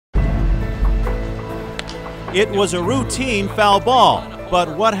It was a routine foul ball,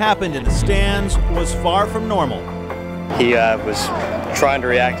 but what happened in the stands was far from normal. He was trying to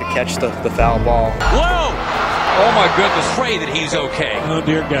react to catch the foul ball. Whoa! Oh my goodness, pray that he's okay. Oh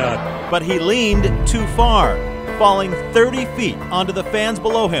dear God. But he leaned too far, falling 30 feet onto the fans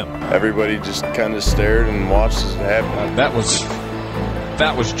below him. Everybody just kind of stared and watched as it happened. That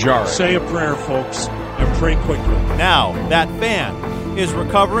was jarring. Say a prayer, folks, and pray quickly. Now, that fan is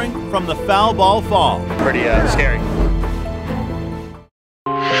recovering from the foul ball fall. Pretty scary.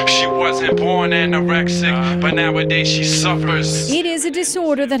 She wasn't born anorexic, but nowadays she suffers. It is a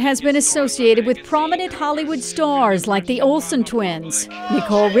disorder that has been associated with prominent Hollywood stars like the Olsen twins,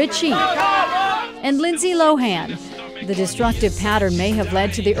 Nicole Richie, and Lindsay Lohan. The destructive pattern may have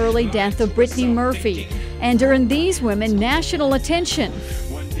led to the early death of Brittany Murphy and earned these women national attention.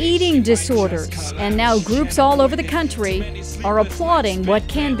 Eating disorders, and now groups all over the country are applauding what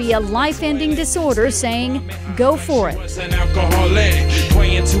can be a life-ending disorder, saying, go for it. An alcoholic,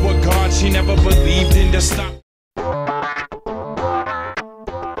 praying to a God she never believed in to stop.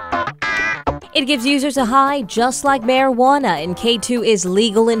 It gives users a high, just like marijuana, and K2 is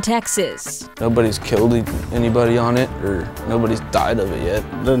legal in Texas. Nobody's killed anybody on it, or nobody's died of it yet.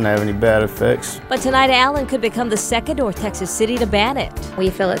 It doesn't have any bad effects. But tonight, Allen could become the second North Texas city to ban it. We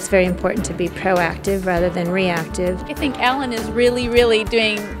feel it's very important to be proactive rather than reactive. I think Allen is really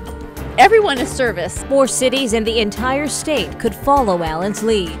doing everyone a service. More cities in the entire state could follow Allen's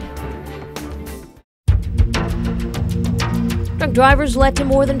lead. Drunk drivers led to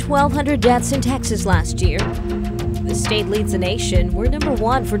more than 1,200 deaths in Texas last year. The state leads the nation. We're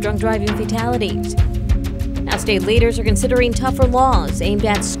 #1 for drunk driving fatalities. Now state leaders are considering tougher laws aimed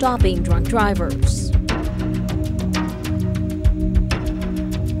at stopping drunk drivers.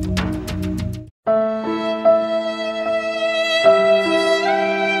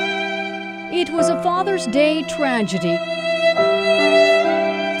 It was a Father's Day tragedy.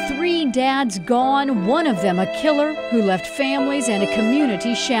 3 dads gone, one of them a killer who left families and a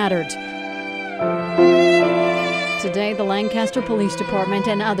community shattered. Today, the Lancaster Police Department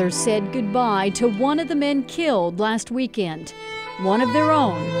and others said goodbye to one of the men killed last weekend, one of their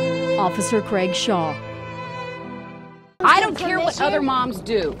own, Officer Craig Shaw. I don't care what other moms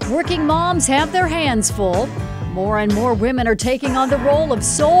do. Working moms have their hands full. More and more women are taking on the role of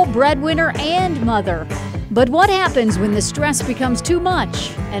sole breadwinner and mother. But what happens when the stress becomes too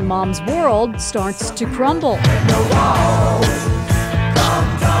much and mom's world starts to crumble?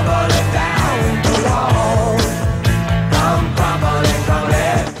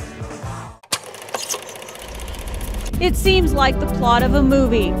 It seems like the plot of a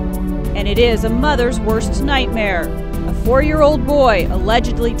movie, and it is a mother's worst nightmare. A 4-year-old boy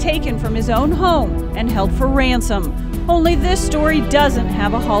allegedly taken from his own home and held for ransom. Only this story doesn't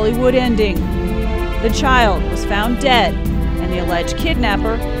have a Hollywood ending. The child was found dead, and the alleged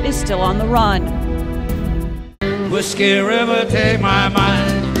kidnapper is still on the run. Whiskey River, take my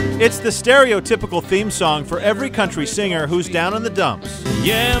mind. It's the stereotypical theme song for every country singer who's down in the dumps.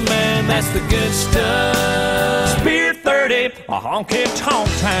 Yeah, man, that's the good stuff. Speed 30, a honky tonk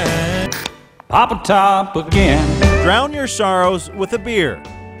time. Pop a top again. Drown your sorrows with a beer.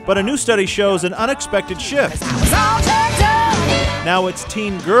 But a new study shows an unexpected shift. Now it's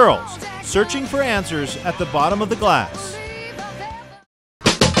teen girls searching for answers at the bottom of the glass.